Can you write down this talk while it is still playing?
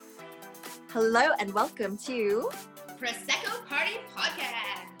Hello and welcome to Prosecco Party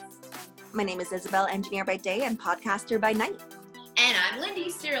Podcast. My name is Isabel, engineer by day and podcaster by night. And I'm Lindy,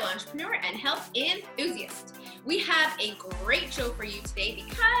 serial entrepreneur and health enthusiast. We have a great show for you today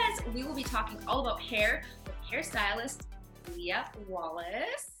because we will be talking all about hair with hairstylist Leah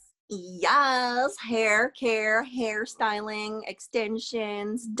Wallace. Yes, hair care, hairstyling,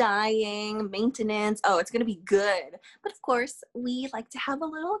 extensions, dyeing, maintenance. Oh, it's going to be good. But of course, we like to have a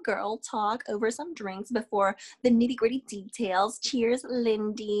little girl talk over some drinks before the nitty-gritty details. Cheers,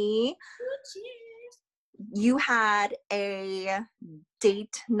 Lindy. Cheers. You had a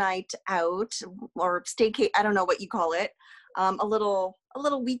date night out or staycation, I don't know what you call it. A little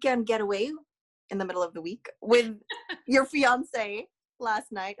weekend getaway in the middle of the week with your fiance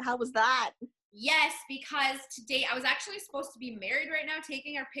last night. How was that? Yes, because today I was actually supposed to be married right now,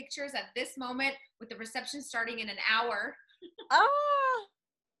 taking our pictures at this moment with the reception starting in an hour.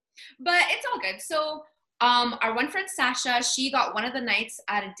 But it's all good. So our one friend Sasha, she got one of the nights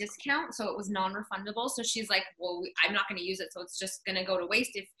at a discount, so it was non-refundable. So she's like, well, I'm not going to use it, so it's just going to go to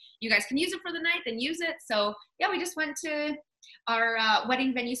waste. If you guys can use it for the night, then use it. So yeah, we just went to our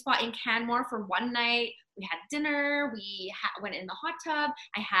wedding venue spot in Canmore for one night. We had dinner. We went in the hot tub.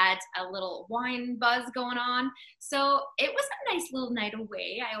 I had a little wine buzz going on. So it was a nice little night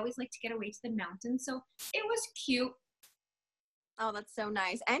away. I always like to get away to the mountains, so it was cute. Oh, that's so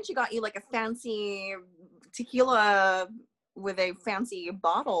nice. And she got you like a fancy tequila with a fancy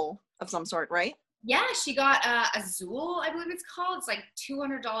bottle of some sort, right? Yeah, she got Azul, I believe it's called. It's like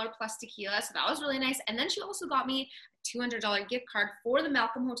 $200 plus tequila, so that was really nice. And then she also got me a $200 gift card for the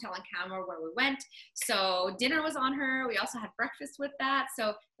Malcolm Hotel in Canmore where we went. So dinner was on her. We also had breakfast with that. So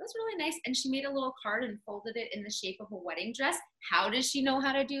it was really nice. And she made a little card and folded it in the shape of a wedding dress. How does she know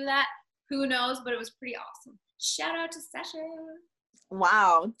how to do that? Who knows? But it was pretty awesome. Shout out to Sasha.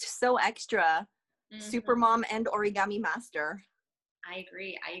 Wow, so extra. Super mom and origami master. I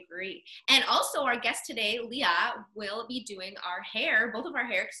agree. And also our guest today, Leah, will be doing our hair, both of our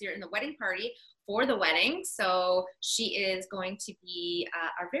hair, because you're in the wedding party for the wedding. So she is going to be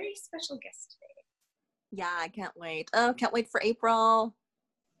our very special guest today. Yeah, I can't wait. Oh, can't wait for April.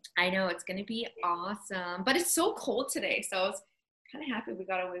 I know, it's going to be awesome. But it's so cold today, so I was kind of happy we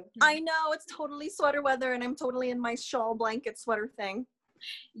got away with it. I know, it's totally sweater weather, and I'm totally in my shawl blanket sweater thing.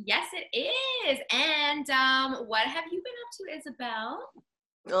 Yes, it is. And what have you been up to, Isabel?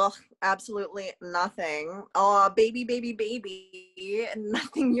 Ugh, absolutely nothing. Oh, baby.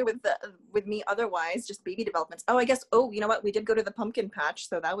 Nothing new with me otherwise, just baby developments. Oh, I guess, you know what? We did go to the pumpkin patch,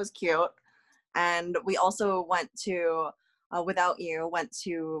 so that was cute. And we also went to, went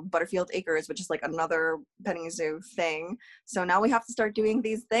to Butterfield Acres, which is like another petting zoo thing. So now we have to start doing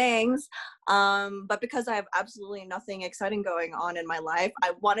these things. But because I have absolutely nothing exciting going on in my life,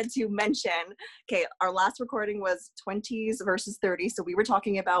 I wanted to mention, okay, our last recording was 20s versus 30s. So we were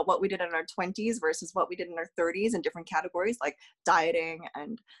talking about what we did in our 20s versus what we did in our 30s in different categories like dieting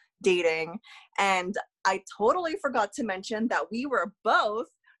and dating. And I totally forgot to mention that we were both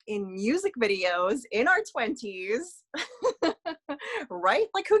in music videos in our 20s. Right?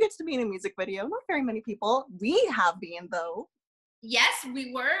 Like, who gets to be in a music video? Not very many people. We have been, though. Yes,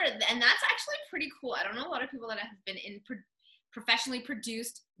 we were. And that's actually pretty cool. I don't know a lot of people that have been in professionally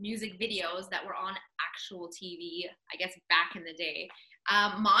produced music videos that were on actual TV, I guess, back in the day.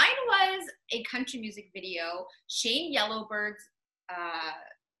 Mine was a country music video, Shane Yellowbird's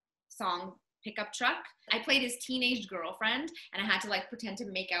song, Pickup Truck. I played his teenage girlfriend, and I had to like pretend to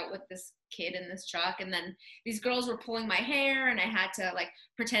make out with this kid in this truck, and then these girls were pulling my hair, and I had to like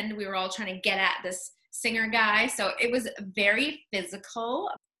pretend we were all trying to get at this singer guy. So it was very physical.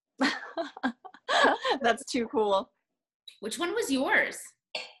 That's too cool. Which one was yours?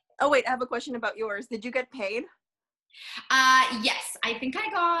 Oh wait, I have a question about yours. Did you get paid? Yes, I think I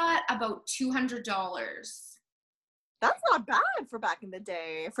got about $200. That's not bad for back in the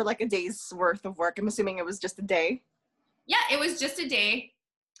day, for like a day's worth of work. I'm assuming it was just a day. Yeah, it was just a day.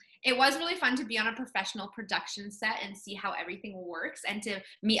 It was really fun to be on a professional production set and see how everything works and to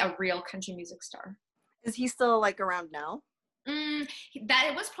meet a real country music star. Is he still like around now? That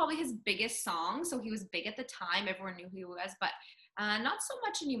it was probably his biggest song, so he was big at the time. Everyone knew who he was, but not so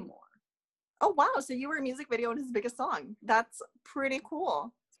much anymore. Oh wow, so you were a music video in his biggest song. That's pretty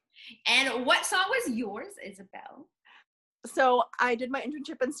cool. And what song was yours, Isabel? So I did my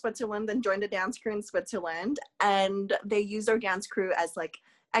internship in Switzerland and joined a dance crew in Switzerland, and they used our dance crew as like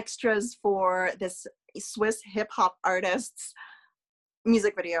extras for this Swiss hip hop artist's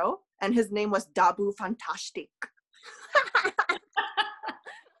music video, and his name was Dabu Fantastic.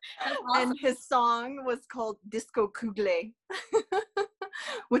 Awesome. And his song was called Disco Kugle.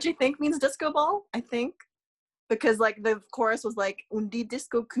 which I think means disco ball, I think. Because like the chorus was like undi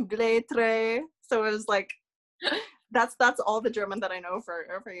disco kugle tre. So it was like that's all the German that I know for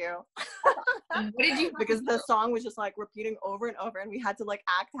you. What did you Because the song was just like repeating over and over, and we had to like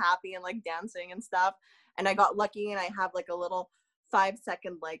act happy and like dancing and stuff. And I got lucky, and I have like a little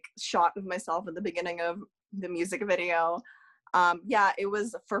 5-second like shot of myself at the beginning of the music video. Yeah, it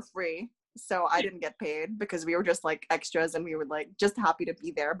was for free, so I didn't get paid because we were just like extras, and we were like just happy to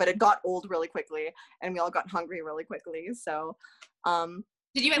be there. But it got old really quickly, and we all got hungry really quickly. So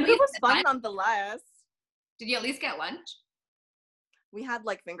did you at it least was fun lunch? nonetheless. Did you at least get lunch? We had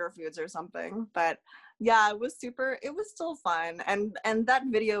like finger foods or something, but yeah, it was still fun. And that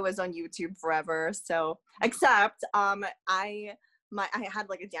video is on YouTube forever. So except I had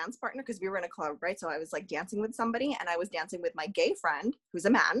like a dance partner because we were in a club, right? So I was like dancing with somebody, and I was dancing with my gay friend who's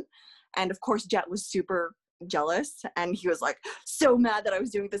a man. And of course Jet was super jealous, and he was like so mad that I was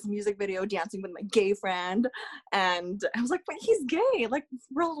doing this music video dancing with my gay friend. And I was like, but he's gay, like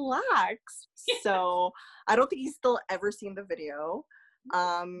relax. So I don't think he's still ever seen the video.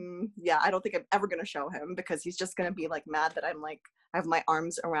 Yeah, I don't think I'm ever gonna show him because he's just gonna be like mad that I'm like I have my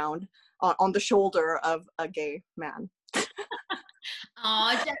arms around on the shoulder of a gay man.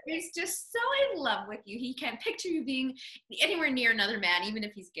 Oh, Jeffrey's just so in love with you. He can't picture you being anywhere near another man, even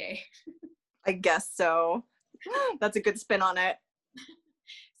if he's gay. I guess so. That's a good spin on it.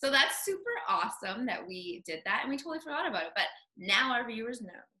 So that's super awesome that we did that, and we totally forgot about it. But now our viewers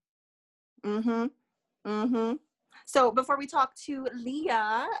know. So before we talk to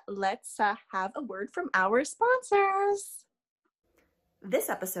Leah, let's have a word from our sponsors. This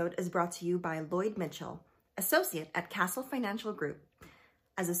episode is brought to you by Lloyd Mitchell, associate at Castle Financial Group.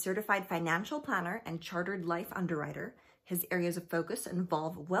 As a certified financial planner and chartered life underwriter, his areas of focus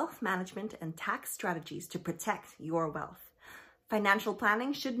involve wealth management and tax strategies to protect your wealth. Financial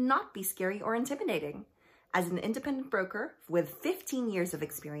planning should not be scary or intimidating. As an independent broker with 15 years of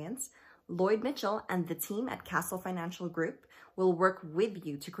experience, Lloyd Mitchell and the team at Castle Financial Group will work with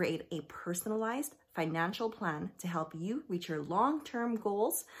you to create a personalized financial plan to help you reach your long-term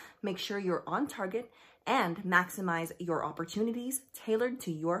goals, make sure you're on target, and maximize your opportunities tailored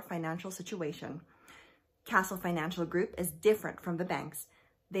to your financial situation. Castle Financial Group is different from the banks.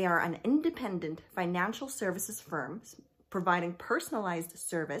 They are an independent financial services firm providing personalized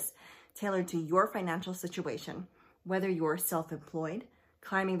service tailored to your financial situation, whether you're self-employed,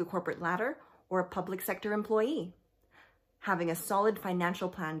 climbing the corporate ladder, or a public sector employee. Having a solid financial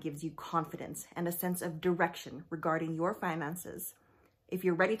plan gives you confidence and a sense of direction regarding your finances. If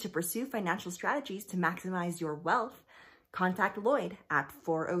you're ready to pursue financial strategies to maximize your wealth, contact Lloyd at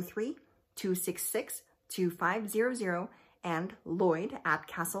 403-266-2500 and Lloyd at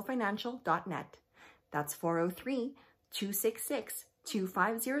castlefinancial.net. That's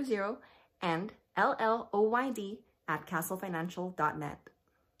 403-266-2500 and LLOYD at castlefinancial.net.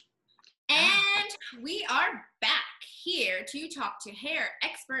 And we are back here to talk to hair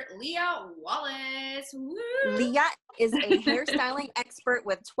expert Leah Wallace. Woo! Leah is a hairstyling expert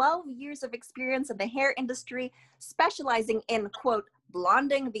with 12 years of experience in the hair industry, specializing in, quote,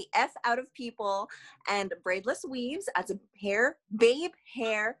 blonding the F out of people and braidless weaves as a hair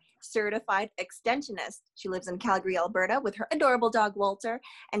certified extensionist. She lives in Calgary, Alberta with her adorable dog, Walter,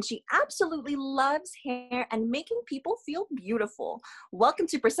 and she absolutely loves hair and making people feel beautiful. Welcome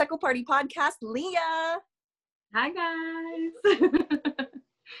to Prosecco Party Podcast, Leah. Hi, guys.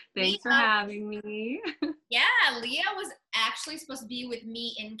 Thanks for having me. Yeah, Leah was actually supposed to be with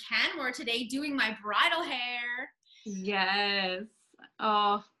me in Canmore today doing my bridal hair. Yes.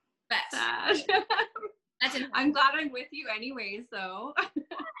 Oh, but sad. I'm glad I'm with you anyway, so.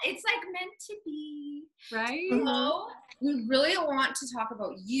 It's like meant to be. Right? So we really want to talk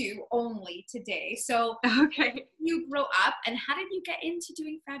about you only today. So okay. You grow up, and how did you get into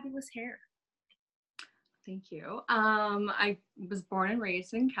doing fabulous hair? Thank you. I was born and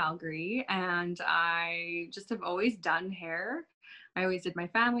raised in Calgary, and I just have always done hair. I always did my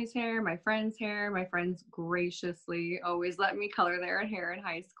family's hair, my friends' hair. My friends graciously always let me color their hair in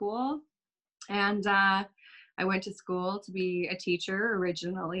high school. And I went to school to be a teacher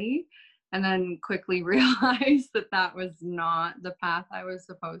originally, and then quickly realized that that was not the path I was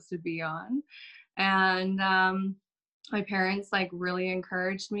supposed to be on. And my parents like really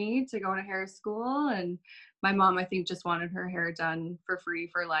encouraged me to go to hair school, and my mom, I think, just wanted her hair done for free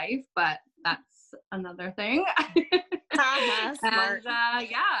for life, but that's another thing. Smart. And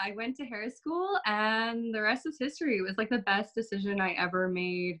yeah, I went to hair school, and the rest is history. It was like the best decision I ever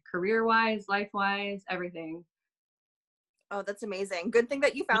made, career-wise, life-wise, everything. Oh, that's amazing. Good thing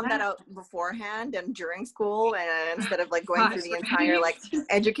that you found that Yeah. out beforehand and during school, and instead of like going through Gosh, the entire right? like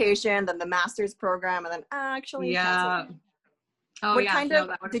education, then the master's program, and then actually cancel. Yeah. Oh What yeah, kind no, of,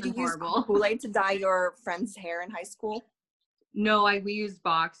 that would have did you been use horrible. Kool-Aid to dye your friend's hair in high school? No, we used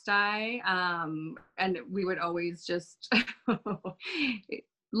box dye, and we would always just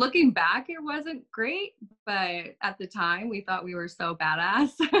looking back, it wasn't great, but at the time we thought we were so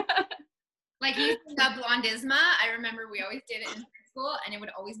badass. Like using the Blondisma, I remember we always did it in high school, and it would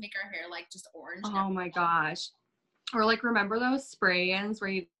always make our hair like just orange. Oh my gosh. Or like remember those spray-ins where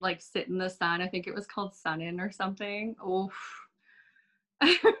you like sit in the sun? I think it was called Sun In or something. Oof.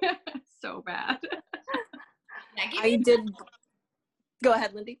 So bad. Yeah, I did. Go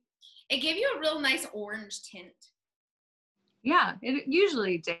ahead, Lindy. it gave you a real nice orange tint. Yeah, it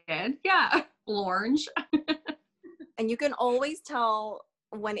usually did. Yeah. Orange. And you can always tell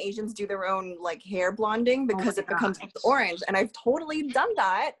when Asians do their own like hair blonding because my it becomes gosh. orange. And I've totally done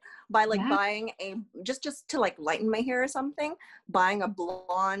that by like Yeah. buying a just to like lighten my hair or something, buying a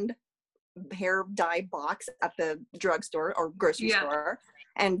blonde hair dye box at the drugstore or grocery Yeah. store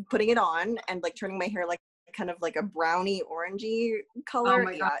and putting it on and like turning my hair like kind of like a browny orangey color. Oh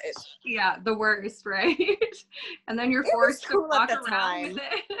my Yeah, gosh. Yeah, the worst, right? And then you're it was forced to cool at walk the around time. with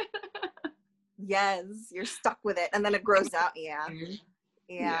it. Yes, you're stuck with it and then it grows out. Yeah.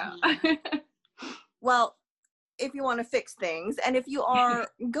 Yeah. Well, if you want to fix things and if you are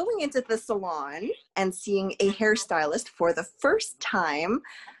going into the salon and seeing a hairstylist for the first time,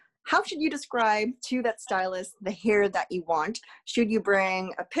 how should you describe to that stylist the hair that you want? Should you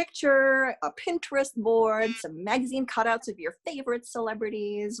bring a picture, a Pinterest board, some magazine cutouts of your favorite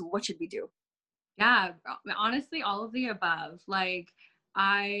celebrities? What should we do? Yeah, honestly, all of the above. Like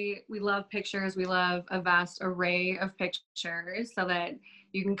we love pictures. We love a vast array of pictures so that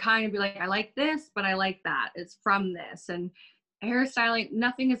you can kind of be like, I like this, but I like that. It's from this. And hairstyling,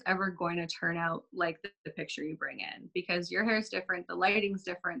 nothing is ever going to turn out like the picture you bring in because your hair is different, the lighting's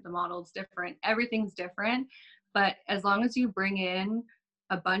different, the model's different, everything's different. But as long as you bring in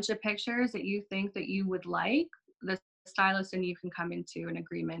a bunch of pictures that you think that you would like, the stylist and you can come into an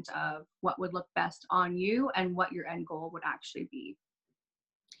agreement of what would look best on you and what your end goal would actually be.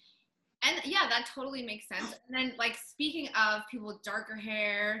 And yeah, that totally makes sense. And then like speaking of people with darker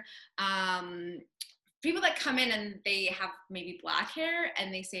hair, people that come in and they have maybe black hair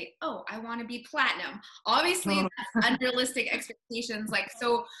and they say, oh, I want to be platinum. Obviously that's unrealistic expectations. Like,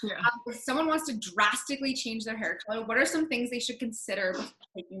 so if someone wants to drastically change their hair color, what are some things they should consider before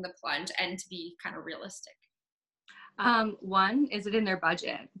taking the plunge and to be kind of realistic? One, is it in their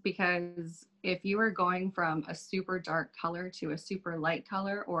budget? Because if you are going from a super dark color to a super light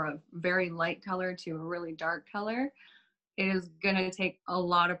color or a very light color to a really dark color, it is going to take a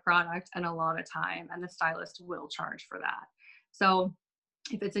lot of product and a lot of time, and the stylist will charge for that. So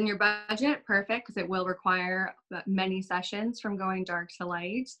if it's in your budget, perfect, because it will require many sessions from going dark to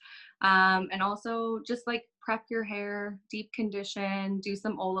light. And also just like prep your hair, deep condition, do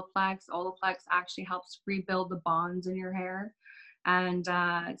some Olaplex. Olaplex actually helps rebuild the bonds in your hair, and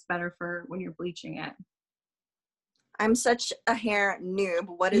it's better for when you're bleaching it. I'm such a hair noob.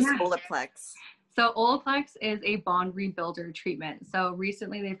 What is Olaplex? So Olaplex is a bond rebuilder treatment. So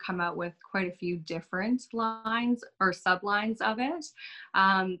recently they've come out with quite a few different lines or sublines of it.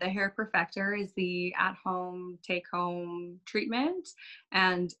 The Hair Perfector is the at-home, take-home treatment,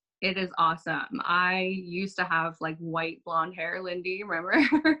 and it is awesome. I used to have like white blonde hair, Lindy,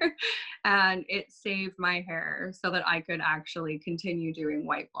 remember? And it saved my hair so that I could actually continue doing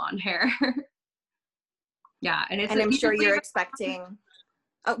white blonde hair. Yeah, and I'm sure you're expecting.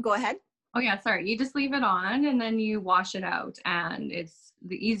 Oh, go ahead. Oh yeah, sorry. You just leave it on and then you wash it out, and it's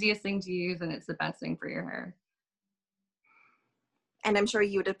the easiest thing to use and it's the best thing for your hair. And I'm sure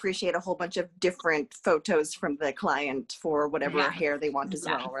you would appreciate a whole bunch of different photos from the client for whatever hair they want as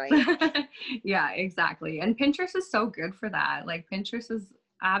well, right? Yeah, exactly. And Pinterest is so good for that. Like Pinterest is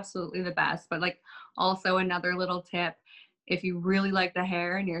absolutely the best. But like also another little tip, if you really like the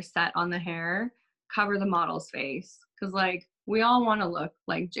hair and you're set on the hair, cover the model's face. Because like we all want to look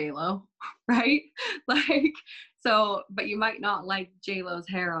like J-Lo, right? Like, so, but you might not like J-Lo's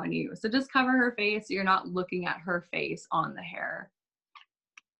hair on you. So just cover her face so you're not looking at her face on the hair.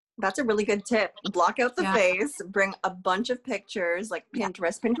 That's a really good tip. Block out the face, bring a bunch of pictures like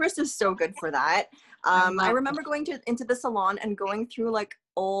Pinterest. Pinterest is so good for that. I remember going into the salon and going through like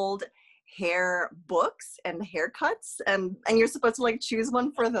old hair books and haircuts, and you're supposed to like choose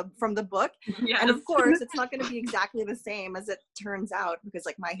one from the book. Yes. And of course it's not going to be exactly the same as it turns out, because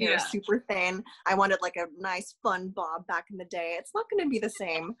like my hair is super thin. I wanted like a nice fun bob back in the day. It's not going to be the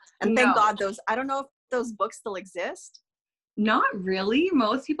same. And thank God I don't know if those books still exist. Not really.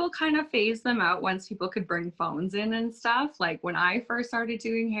 Most people kind of phase them out once people could bring phones in and stuff. Like when I first started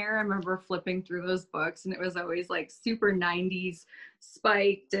doing hair, I remember flipping through those books and it was always like super 90s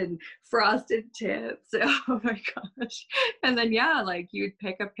spiked and frosted tips. Oh my gosh. And then, yeah, like you'd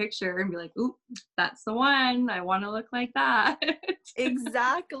pick a picture and be like, ooh, that's the one. I want to look like that.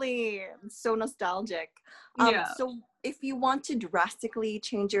 Exactly. So nostalgic. Yeah. So if you want to drastically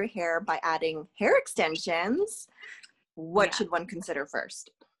change your hair by adding hair extensions, what Yeah. should one consider first?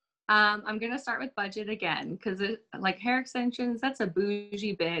 I'm gonna start with budget again because like hair extensions, that's a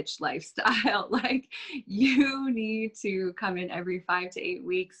bougie bitch lifestyle. Like you need to come in every 5 to 8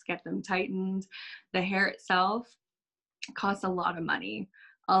 weeks, get them tightened. The hair itself costs a lot of money.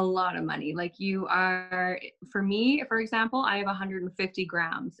 A lot of money. Like for me, for example, I have 150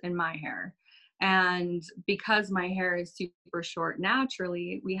 grams in my hair. And because my hair is super short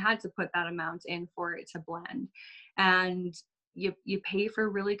naturally, we had to put that amount in for it to blend. And you pay for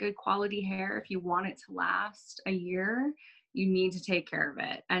really good quality hair. If you want it to last a year, you need to take care of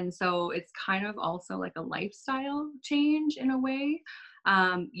it. And so it's kind of also like a lifestyle change in a way.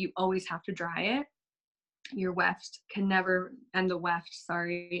 You always have to dry it. Your weft can never, and the weft,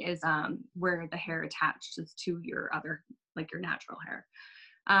 sorry, is where the hair attaches to your other, like your natural hair.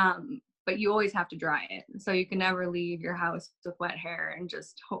 But you always have to dry it. So you can never leave your house with wet hair and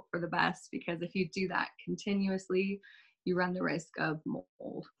just hope for the best, because if you do that continuously, you run the risk of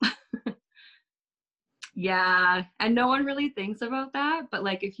mold. Yeah. And no one really thinks about that. But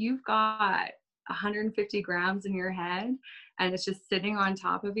like if you've got 150 grams in your head and it's just sitting on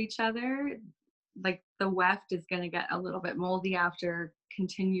top of each other, like the weft is going to get a little bit moldy after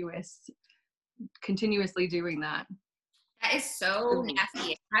continuously doing that. That is so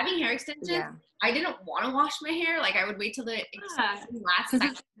nasty. Having hair extensions, Yeah. I didn't want to wash my hair. Like I would wait till the last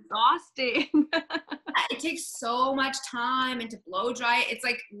second. It's exhausting. It takes so much time, and to blow dry it's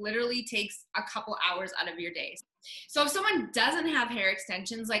like literally takes a couple hours out of your days. So if someone doesn't have hair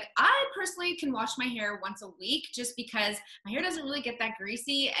extensions, like I personally can wash my hair once a week just because my hair doesn't really get that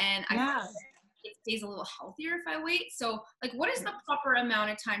greasy, and I Yeah. find it stays a little healthier if I wait. So like what is the proper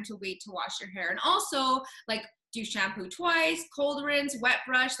amount of time to wait to wash your hair? And also like, do you shampoo twice, cold rinse, wet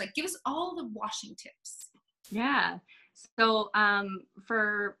brush? Like give us all the washing tips. Yeah. So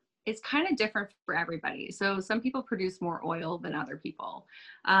it's kind of different for everybody. So some people produce more oil than other people.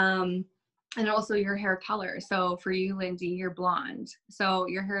 And also your hair color. So for you, Lindy, you're blonde. So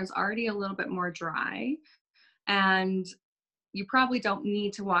your hair is already a little bit more dry, and you probably don't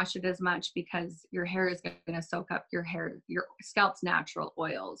need to wash it as much because your hair is going to soak up your scalp's natural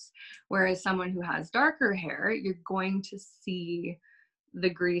oils. Whereas someone who has darker hair, you're going to see the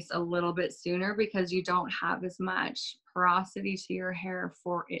grease a little bit sooner because you don't have as much porosity to your hair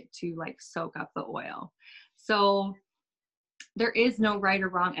for it to like soak up the oil. So there is no right or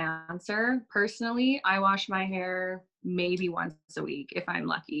wrong answer. Personally, I wash my hair maybe once a week if I'm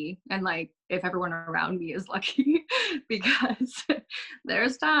lucky, and like if everyone around me is lucky, because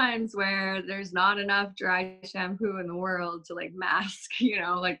there's times where there's not enough dry shampoo in the world to like mask,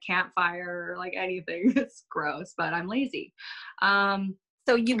 like campfire or like anything that's gross, but I'm lazy.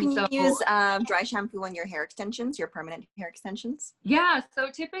 So you can use dry shampoo on your hair extensions, your permanent hair extensions? Yeah,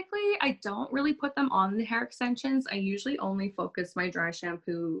 so typically I don't really put them on the hair extensions. I usually only focus my dry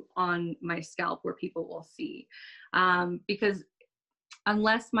shampoo on my scalp where people will see. Because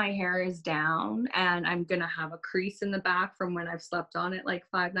unless my hair is down and I'm going to have a crease in the back from when I've slept on it like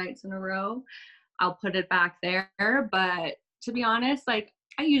 5 nights in a row, I'll put it back there. But to be honest, like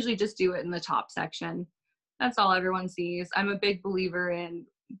I usually just do it in the top section. That's all everyone sees. I'm a big believer in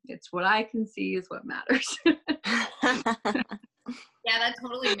it's what I can see is what matters. Yeah, that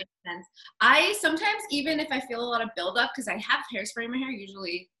totally makes sense. I sometimes, even if I feel a lot of buildup, because I have hairspray in my hair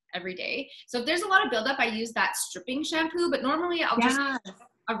usually every day. So if there's a lot of buildup, I use that stripping shampoo, but normally I'll just use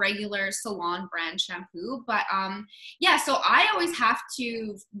a regular salon brand shampoo. But yeah, so I always have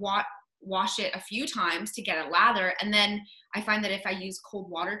to wash it a few times to get it lather. And then I find that if I use cold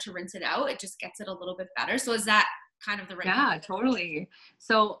water to rinse it out, it just gets it a little bit better. So is that kind of the right? Yeah, totally.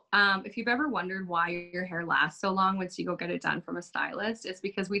 So if you've ever wondered why your hair lasts so long once you go get it done from a stylist, it's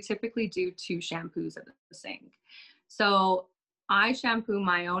because we typically do 2 shampoos at the sink. So I shampoo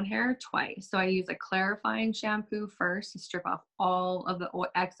my own hair twice. So I use a clarifying shampoo first to strip off all of the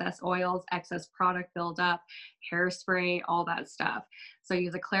excess oils, excess product buildup, hairspray, all that stuff. So I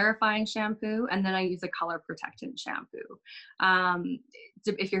use a clarifying shampoo, and then I use a color protectant shampoo.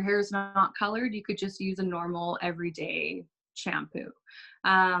 If your hair is not colored, you could just use a normal everyday shampoo.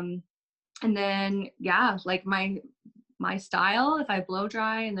 And then, yeah, like my my style, if I blow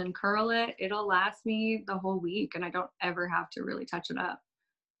dry and then curl it, it'll last me the whole week and I don't ever have to really touch it up.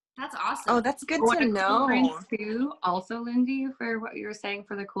 That's Oh, awesome. that's good What to a cool rinse know. too, also Lindy, for what you were saying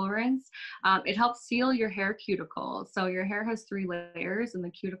for the cool rinse, it helps seal your hair cuticle. So your hair has 3 layers and the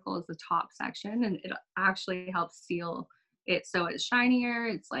cuticle is the top section, and it actually helps seal it so it's shinier.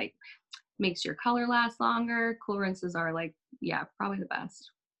 It's like makes your color last longer. Cool rinses are like, yeah, probably the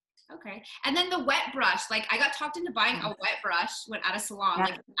best. Okay. And then the wet brush, like I got talked into buying a wet brush when at a salon. Yeah.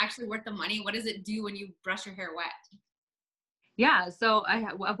 Like actually worth the money. What does it do when you brush your hair wet? Yeah, so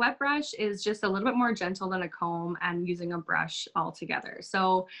a wet brush is just a little bit more gentle than a comb and using a brush altogether.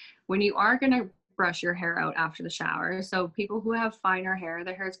 So when you are going to brush your hair out after the shower, so people who have finer hair,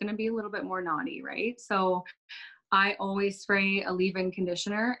 their hair is going to be a little bit more knotty, right? So I always spray a leave-in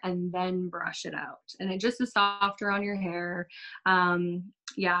conditioner and then brush it out. And it just is softer on your hair.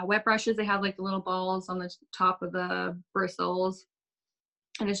 Yeah, wet brushes, they have like the little balls on the top of the bristles.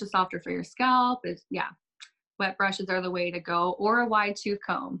 And it's just softer for your scalp. Yeah, wet brushes are the way to go, or a wide tooth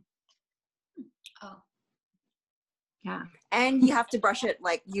comb. Oh. Yeah. And you have to brush it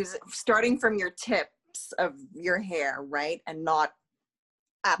like starting from your tips of your hair, right? And not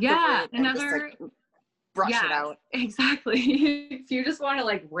at the root and just like brush it out. Exactly. If you just want to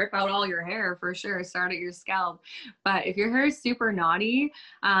like rip out all your hair, for sure, start at your scalp. But if your hair is super knotty,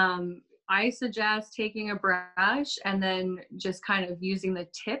 I suggest taking a brush and then just kind of using the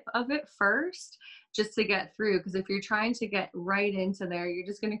tip of it first just to get through. Because if you're trying to get right into there, you're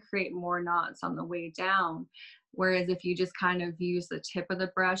just going to create more knots on the way down. Whereas if you just kind of use the tip of the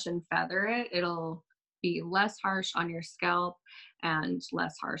brush and feather it, it'll be less harsh on your scalp and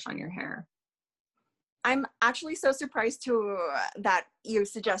less harsh on your hair. I'm actually so surprised that you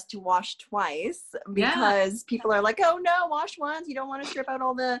suggest to wash twice, because people are like, oh no, wash once. You don't want to strip out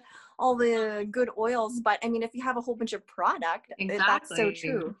all the good oils. But I mean, if you have a whole bunch of product, that's so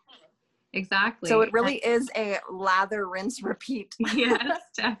true. Exactly. So it really is a lather, rinse, repeat. Yes,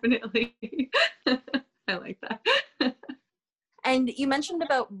 definitely. I like that. And you mentioned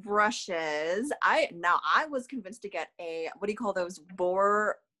about brushes. I was convinced to get what do you call those?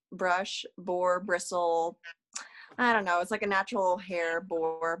 Boar bristle. I don't know. It's like a natural hair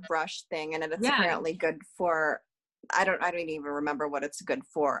boar brush thing, and it's apparently good for. I don't even remember what it's good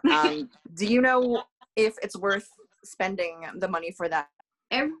for. Do you know if it's worth spending the money for that?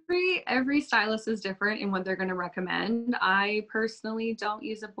 Every stylist is different in what they're going to recommend. I personally don't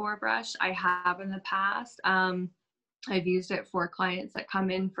use a boar brush. I have in the past. I've used it for clients that come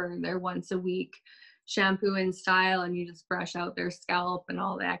in for their once a week shampoo and style, and you just brush out their scalp and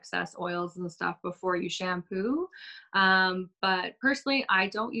all the excess oils and stuff before you shampoo. But personally, I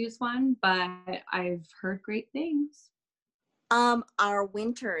don't use one, but I've heard great things. Our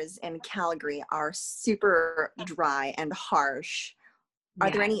winters in Calgary are super dry and harsh. Are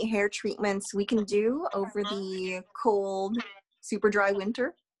there any hair treatments we can do over the cold, super dry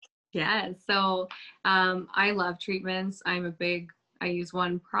winter? Yeah, so I love treatments. I use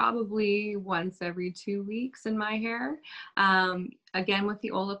one probably once every 2 weeks in my hair. Again, with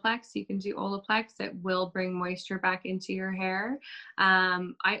the Olaplex, you can do Olaplex. It will bring moisture back into your hair.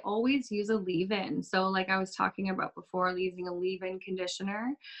 I always use a leave-in. So like I was talking about before, using a leave-in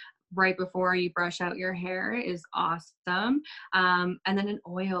conditioner right before you brush out your hair is awesome. And then an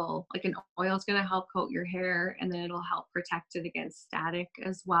oil is going to help coat your hair, and then it'll help protect it against static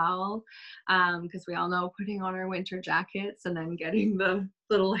as well. Because we all know putting on our winter jackets and then getting the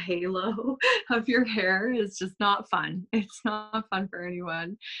little halo of your hair is just not fun. It's not fun for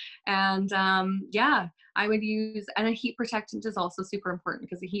anyone. And I would use, and a heat protectant is also super important,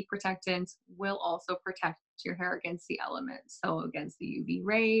 because the heat protectant will also protect your hair against the elements. So against the UV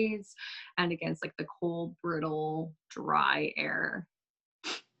rays and against like the cold, brittle, dry air.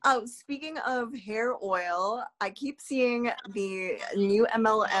 Oh, speaking of hair oil, I keep seeing the new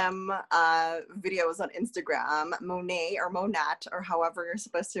MLM videos on Instagram, Monet or Monat, or however you're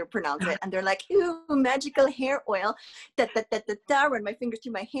supposed to pronounce it. And they're like, ooh, magical hair oil. Da, da, da, da, da, run my fingers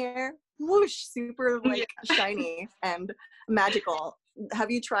through my hair. Whoosh, super like shiny and magical. Have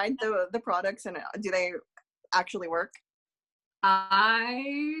you tried the products, and do they actually work?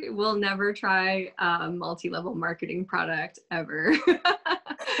 I will never try a multi-level marketing product ever.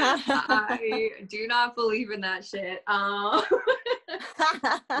 I do not believe in that shit. And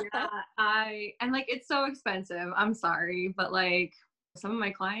like, it's so expensive. I'm sorry, but like some of my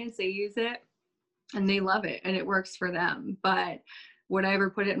clients, they use it and they love it and it works for them. But would I ever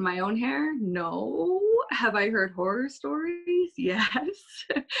put it in my own hair? No. Have I heard horror stories? Yes.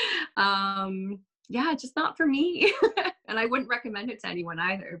 Just not for me. And I wouldn't recommend it to anyone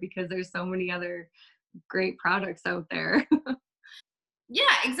either, because there's so many other great products out there. Yeah,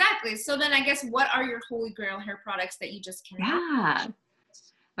 exactly. So then I guess what are your holy grail hair products that you just cannot? Yeah.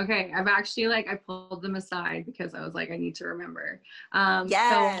 Okay, I've actually I pulled them aside because I was like, I need to remember.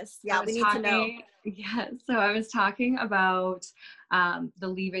 Yes. I Yeah, we was need to know. talking, yes. So I was talking about the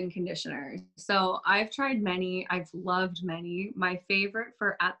leave-in conditioner. So I've tried many. I've loved many. My favorite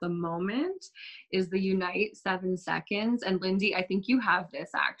for at the moment is the Unite 7 Seconds. And Lindsay, I think you have this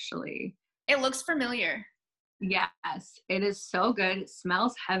actually. It looks familiar. Yes, it is so good. It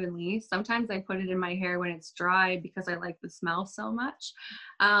smells heavenly. Sometimes I put it in my hair when it's dry because I like the smell so much.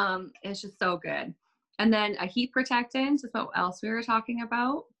 It's just so good. And then a heat protectant is what else we were talking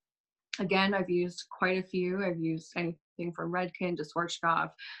about. Again, I've used quite a few. I've used anything from Redken to Schwarzkopf.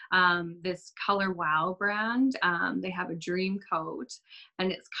 This Color Wow brand, they have a dream coat,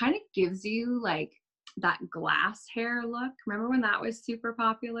 and it's kind of gives you like that glass hair look. Remember when that was super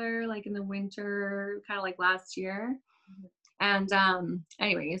popular, like in the winter, kind of like last year? And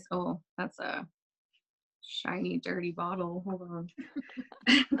anyways, oh, that's a shiny, dirty bottle. Hold on.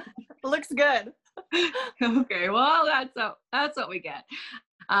 Looks good. Okay, well, that's what we get.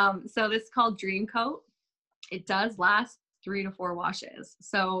 So this is called Dream Coat. It does last 3 to 4 washes.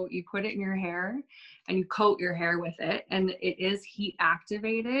 So you put it in your hair and you coat your hair with it, and it is heat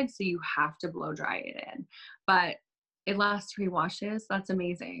activated, so you have to blow dry it in. But it lasts 3 washes. That's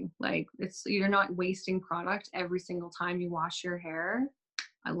amazing. Like you're not wasting product every single time you wash your hair.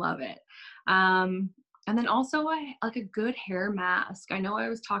 I love it. And then also like a good hair mask. I know I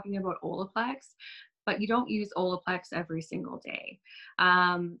was talking about Olaplex, but you don't use Olaplex every single day,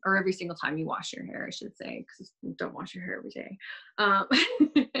 or every single time you wash your hair, I should say, because you don't wash your hair every day.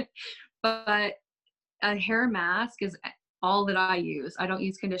 But a hair mask is all that I use. I don't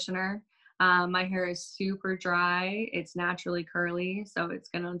use conditioner. My hair is super dry. It's naturally curly, so it's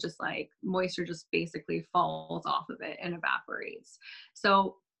gonna just like moisture just basically falls off of it and evaporates.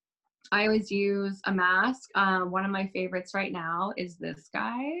 So I always use a mask. One of my favorites right now is this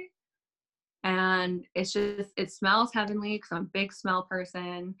guy. And it's just, it smells heavenly because I'm a big smell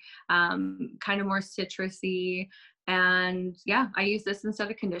person, kind of more citrusy. And yeah, I use this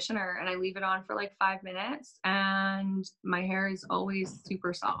instead of conditioner, and I leave it on for like 5 minutes, and my hair is always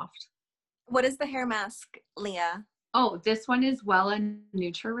super soft. What is the hair mask, Leah? Oh, this one is Wella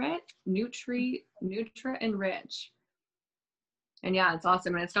Nutra Enrich. And yeah, it's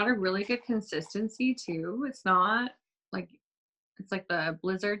awesome. And it's got a really good consistency too. It's not like, it's like the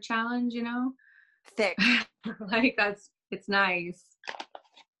Blizzard challenge, you know? Thick. Like it's nice.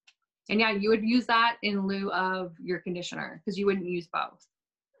 And yeah, you would use that in lieu of your conditioner because you wouldn't use both.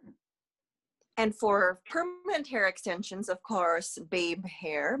 And for permanent hair extensions, of course, Babe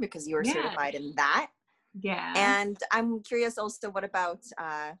Hair, because you are certified in that. Yeah. And I'm curious also, what about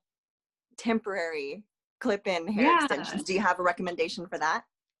temporary clip-in hair extensions? Do you have a recommendation for that?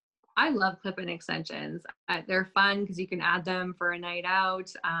 I love clip-in extensions. They're fun because you can add them for a night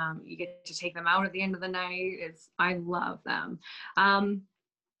out. You get to take them out at the end of the night. I love them.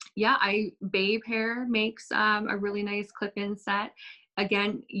 Yeah, Babe Hair makes a really nice clip-in set.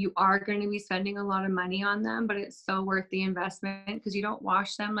 Again, you are going to be spending a lot of money on them, but it's so worth the investment because you don't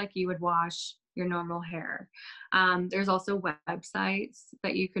wash them like you would wash your normal hair. There's also websites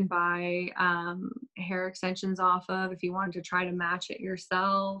that you can buy hair extensions off of if you wanted to try to match it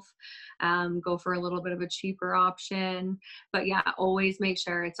yourself. Go for a little bit of a cheaper option. But yeah, always make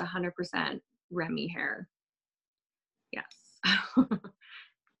sure it's 100% Remy hair. Yes.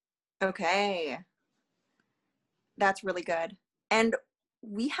 Okay. That's really good. And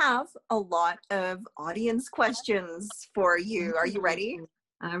we have a lot of audience questions for you. Are you ready?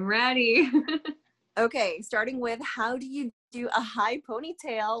 I'm ready. Okay, starting with, how do you do a high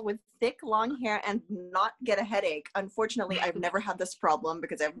ponytail with thick long hair and not get a headache? Unfortunately, I've never had this problem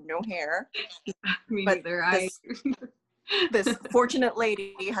because I have no hair. Me neither. This fortunate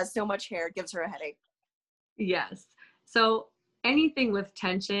lady has so much hair, it gives her a headache. Yes. So anything with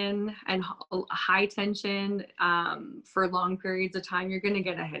tension and high tension for long periods of time, you're going to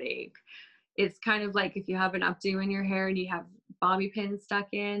get a headache. It's kind of like if you have an updo in your hair and you have bobby pins stuck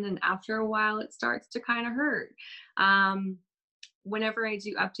in, and after a while it starts to kind of hurt. Whenever I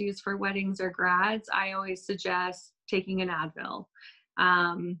do updos for weddings or grads, I always suggest taking an Advil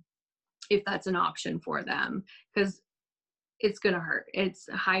if that's an option for them, because it's going to hurt. It's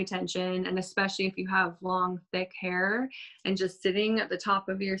high tension. And especially if you have long, thick hair and just sitting at the top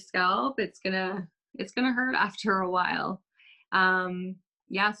of your scalp, it's going to hurt after a while.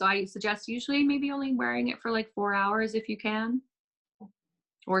 Yeah. So I suggest usually maybe only wearing it for like 4 hours if you can.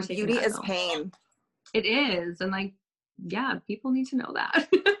 Or beauty is pain. It is. And like, yeah, people need to know that.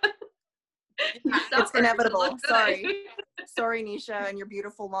 It's suffer to inevitable. look good. Sorry, Nisha, and your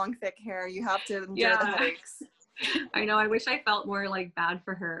beautiful long thick hair. You have to endure the Yeah. headaches. I know. I wish I felt more like bad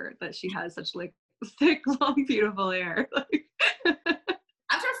for her that she has such like thick, long, beautiful hair.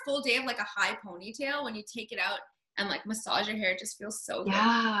 After a full day of like a high ponytail, when you take it out and like massage your hair, it just feels so good.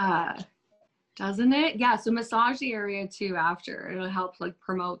 Yeah. Doesn't it? Yeah. So massage the area too after. It'll help like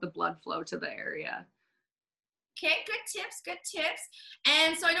promote the blood flow to the area. Okay, good tips.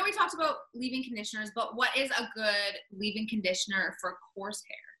 And so I know we talked about leave-in conditioners, but what is a good leave-in conditioner for coarse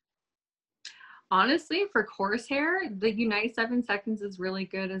hair? Honestly, for coarse hair, the Unite 7 Seconds is really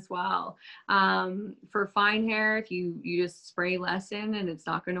good as well. For fine hair, if you just spray less in and it's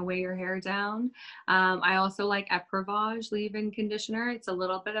not going to weigh your hair down. I also like Eprivage leave-in conditioner. It's a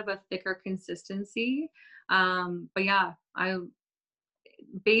little bit of a thicker consistency. But yeah, I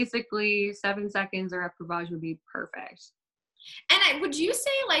basically 7 seconds or Eprivage would be perfect. And would you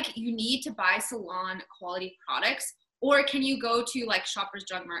say like you need to buy salon quality products, or can you go to like Shoppers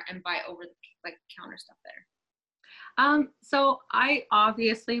Drug Mart and buy over the like counter stuff there? So I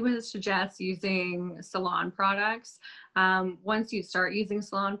obviously would suggest using salon products. Once you start using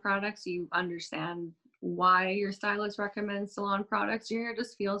salon products, you understand why your stylist recommends salon products. Your hair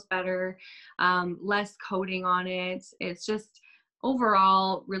just feels better, less coating on it. It's just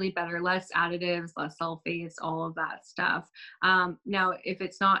overall really better, less additives, less sulfates, all of that stuff. Now, if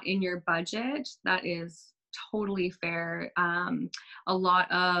it's not in your budget, that is totally fair. A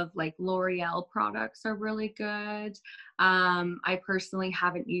lot of like L'Oreal products are really good. I personally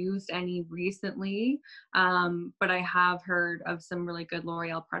haven't used any recently, but I have heard of some really good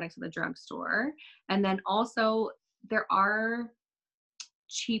L'Oreal products at the drugstore. And then also there are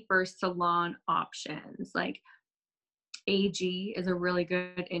cheaper salon options. Like AG is a really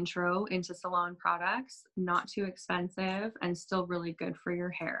good intro into salon products, not too expensive and still really good for your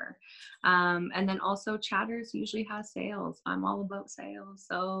hair. And then also Chatters usually has sales. I'm all about sales.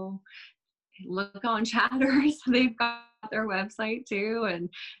 So look on Chatters. They've got their website too. And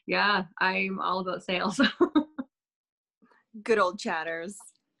yeah, I'm all about sales. Good old Chatters.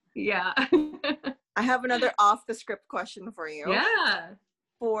 Yeah. I have another off the script question for you. Yeah.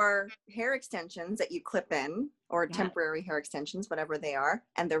 For hair extensions that you clip in, or temporary hair extensions, whatever they are,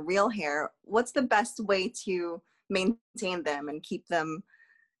 and the real hair, what's the best way to maintain them and keep them,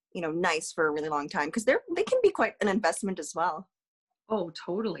 nice for a really long time? Because they can be quite an investment as well. Oh,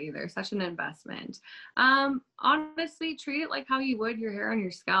 totally. They're such an investment. Honestly, treat it like how you would your hair on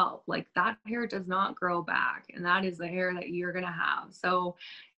your scalp. Like that hair does not grow back, and that is the hair that you're gonna have. So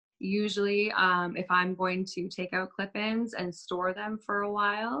usually, if I'm going to take out clip-ins and store them for a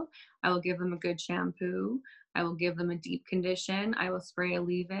while, I will give them a good shampoo. I will give them a deep condition. I will spray a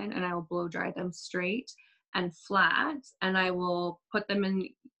leave-in, and I will blow dry them straight and flat. And I will put them in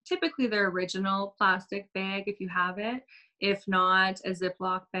typically their original plastic bag if you have it. If not, a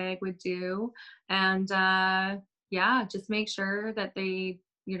Ziploc bag would do. And yeah, just make sure that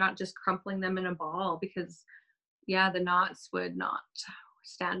you're not just crumpling them in a ball, because the knots would not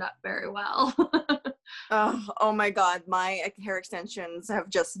stand up very well. Oh my God, my hair extensions have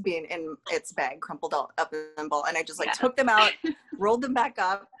just been in its bag, crumpled up in a ball, and I just took them out, rolled them back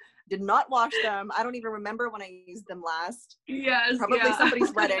up, did not wash them. I don't even remember when I used them last. Yes. Probably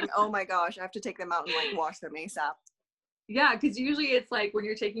somebody's wedding. Oh my gosh, I have to take them out and wash them ASAP. Yeah, because usually it's like when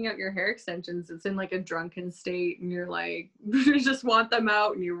you're taking out your hair extensions, it's in like a drunken state, and you're like, you just want them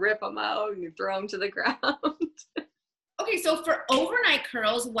out, and you rip them out, and you throw them to the ground. Okay, so for overnight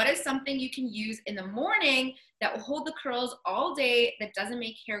curls, what is something you can use in the morning that will hold the curls all day that doesn't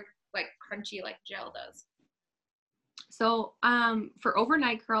make hair like crunchy like gel does? So for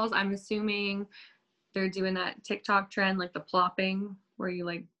overnight curls, I'm assuming they're doing that TikTok trend, like the plopping, where you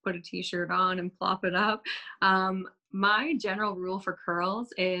like put a t-shirt on and plop it up. My general rule for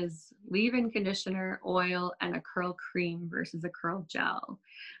curls is leave-in conditioner, oil, and a curl cream versus a curl gel.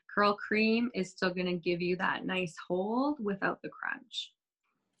 Curl cream is still going to give you that nice hold without the crunch.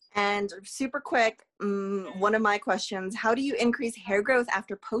 And super quick, one of my questions, how do you increase hair growth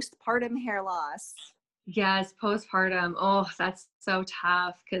after postpartum hair loss? Yes, postpartum. Oh, that's so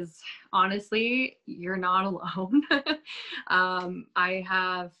tough, because honestly, you're not alone. I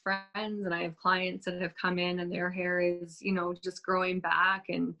have friends and I have clients that have come in and their hair is, just growing back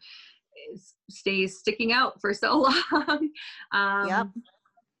and stays sticking out for so long. Yep.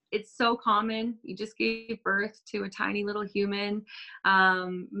 It's so common. You just gave birth to a tiny little human.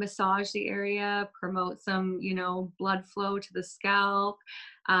 Massage the area, promote some, blood flow to the scalp.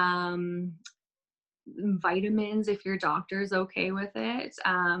 Vitamins if your doctor's okay with it.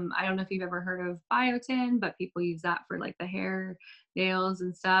 I don't know if you've ever heard of biotin, but people use that for like the hair, nails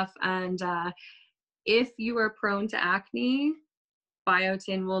and stuff. And if you are prone to acne,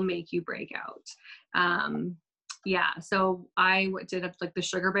 biotin will make you break out. Yeah, so I did like the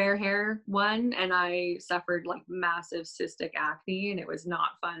Sugar Bear hair one, and I suffered like massive cystic acne, and it was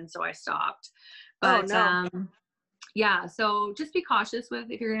not fun, so I stopped. But no. Yeah, so just be cautious with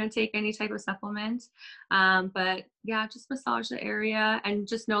if you're going to take any type of supplement. But yeah, just massage the area and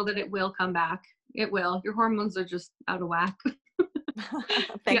just know that it will come back. It will. Your hormones are just out of whack.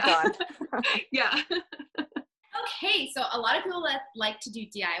 Thank God. Yeah. Okay, so a lot of people that like to do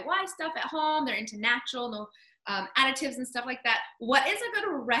DIY stuff at home, they're into natural, no additives and stuff like that. What is a good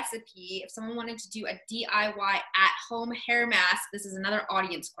recipe if someone wanted to do a DIY at-home hair mask? This is another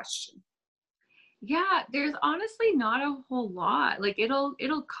audience question. Yeah, there's honestly not a whole lot. Like it'll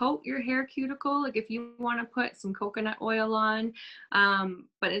coat your hair cuticle, like if you want to put some coconut oil on.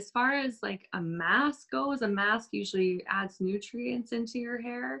 But as far as like a mask goes, a mask usually adds nutrients into your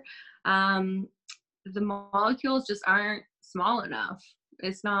hair. The molecules just aren't small enough.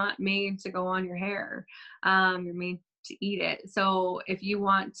 It's not made to go on your hair. You're made to eat it. So if you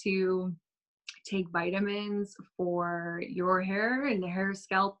want to take vitamins for your hair and the hair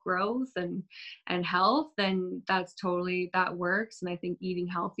scalp growth and health, then that works. And I think eating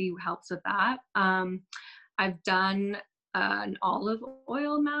healthy helps with that. I've done an olive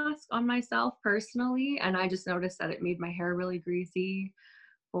oil mask on myself personally, and I just noticed that it made my hair really greasy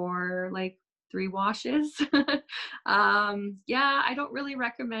for like 3 washes. Yeah, I don't really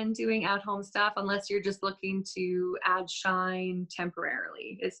recommend doing at-home stuff unless you're just looking to add shine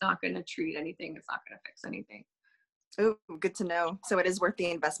temporarily. It's not going to treat anything. It's not going to fix anything. Oh, good to know. So it is worth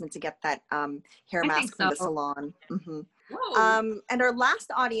the investment to get that hair mask from the salon. Mm-hmm. And our last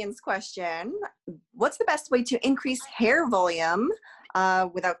audience question, what's the best way to increase hair volume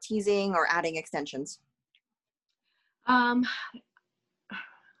without teasing or adding extensions?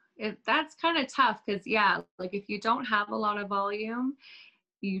 That's kind of tough because, yeah, like if you don't have a lot of volume,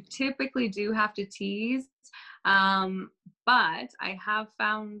 you typically do have to tease. But I have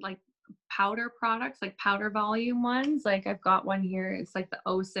found like powder products, like powder volume ones. Like I've got one here. It's like the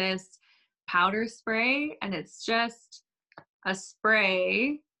Osis powder spray, and it's just a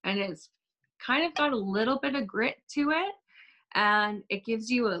spray, and it's kind of got a little bit of grit to it. And it gives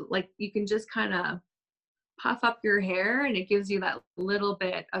you you can just kind of puff up your hair, and it gives you that little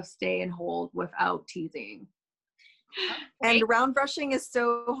bit of stay and hold without teasing. And round brushing is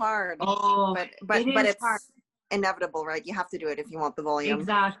so hard. Oh, but it's hard. Inevitable, right? You have to do it if you want the volume.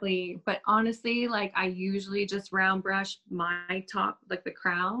 Exactly. But honestly, like I usually just round brush my top, like the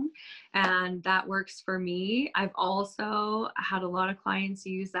crown, and that works for me. I've also had a lot of clients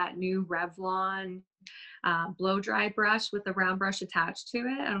use that new Revlon blow dry brush with the round brush attached to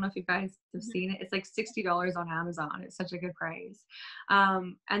it. I don't know if you guys have seen it. It's like $60 on Amazon. It's such a good price.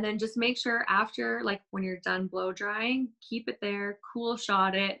 And then just make sure after, like when you're done blow drying, keep it there, cool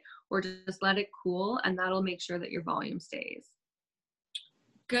shot it, or just let it cool, and that'll make sure that your volume stays.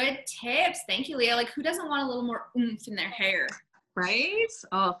 Good tips. Thank you, Leah. Like who doesn't want a little more oomph in their hair? Right?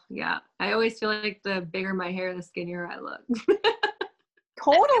 Oh yeah. I always feel like the bigger my hair, the skinnier I look.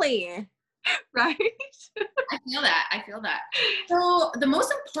 Totally. Right? I feel that. So the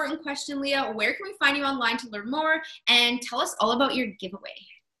most important question, Leah, where can we find you online to learn more, and tell us all about your giveaway?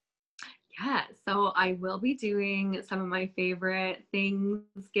 Yeah, so I will be doing some of my favorite things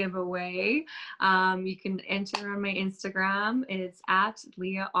giveaway. You can enter on my Instagram. It's at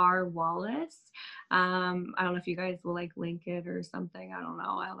Leah R. Wallace. I don't know if you guys will like link it or something. I don't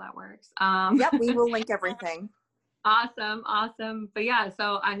know how that works. Yep, we will link everything. Awesome. But yeah,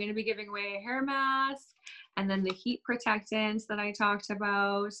 so I'm going to be giving away a hair mask, and then the heat protectant that I talked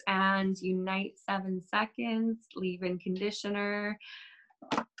about, and Unite 7 Seconds, leave-in conditioner,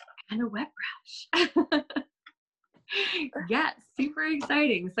 and a wet brush. Yes, super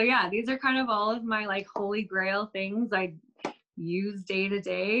exciting. So yeah, these are kind of all of my like holy grail things I use day to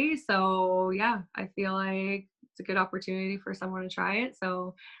day. So yeah, I feel like it's a good opportunity for someone to try it.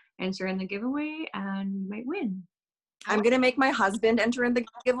 So enter in the giveaway and you might win. I'm going to make my husband enter in the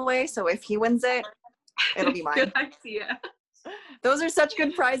giveaway, so if he wins it, it'll be mine. Good idea. Those are such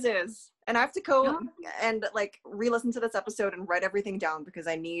good prizes. And I have to go and like re-listen to this episode and write everything down because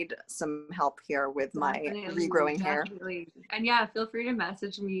I need some help here with my regrowing hair. And yeah, feel free to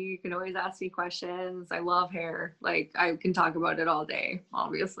message me. You can always ask me questions. I love hair. Like I can talk about it all day,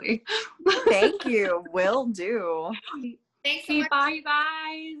 obviously. Thank you. Will do. Thanks so much. Bye, you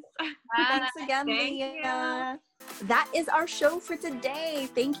guys. Thanks again, Leah. That is our show for today.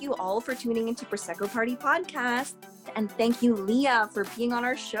 Thank you all for tuning into Prosecco Party Podcast. And thank you, Leah, for being on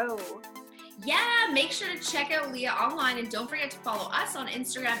our show. Yeah, make sure to check out Leah online and don't forget to follow us on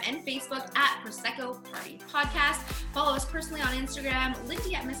Instagram and Facebook at Prosecco Party Podcast. Follow us personally on Instagram,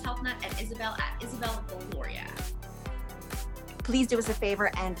 Lindy at Miss Health Nut, and Isabel at Isabel Gloria. Please do us a favor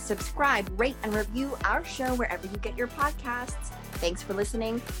and subscribe, rate, and review our show wherever you get your podcasts. Thanks for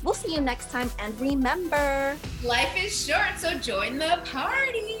listening. We'll see you next time. And remember, life is short, so join the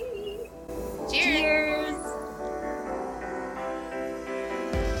party.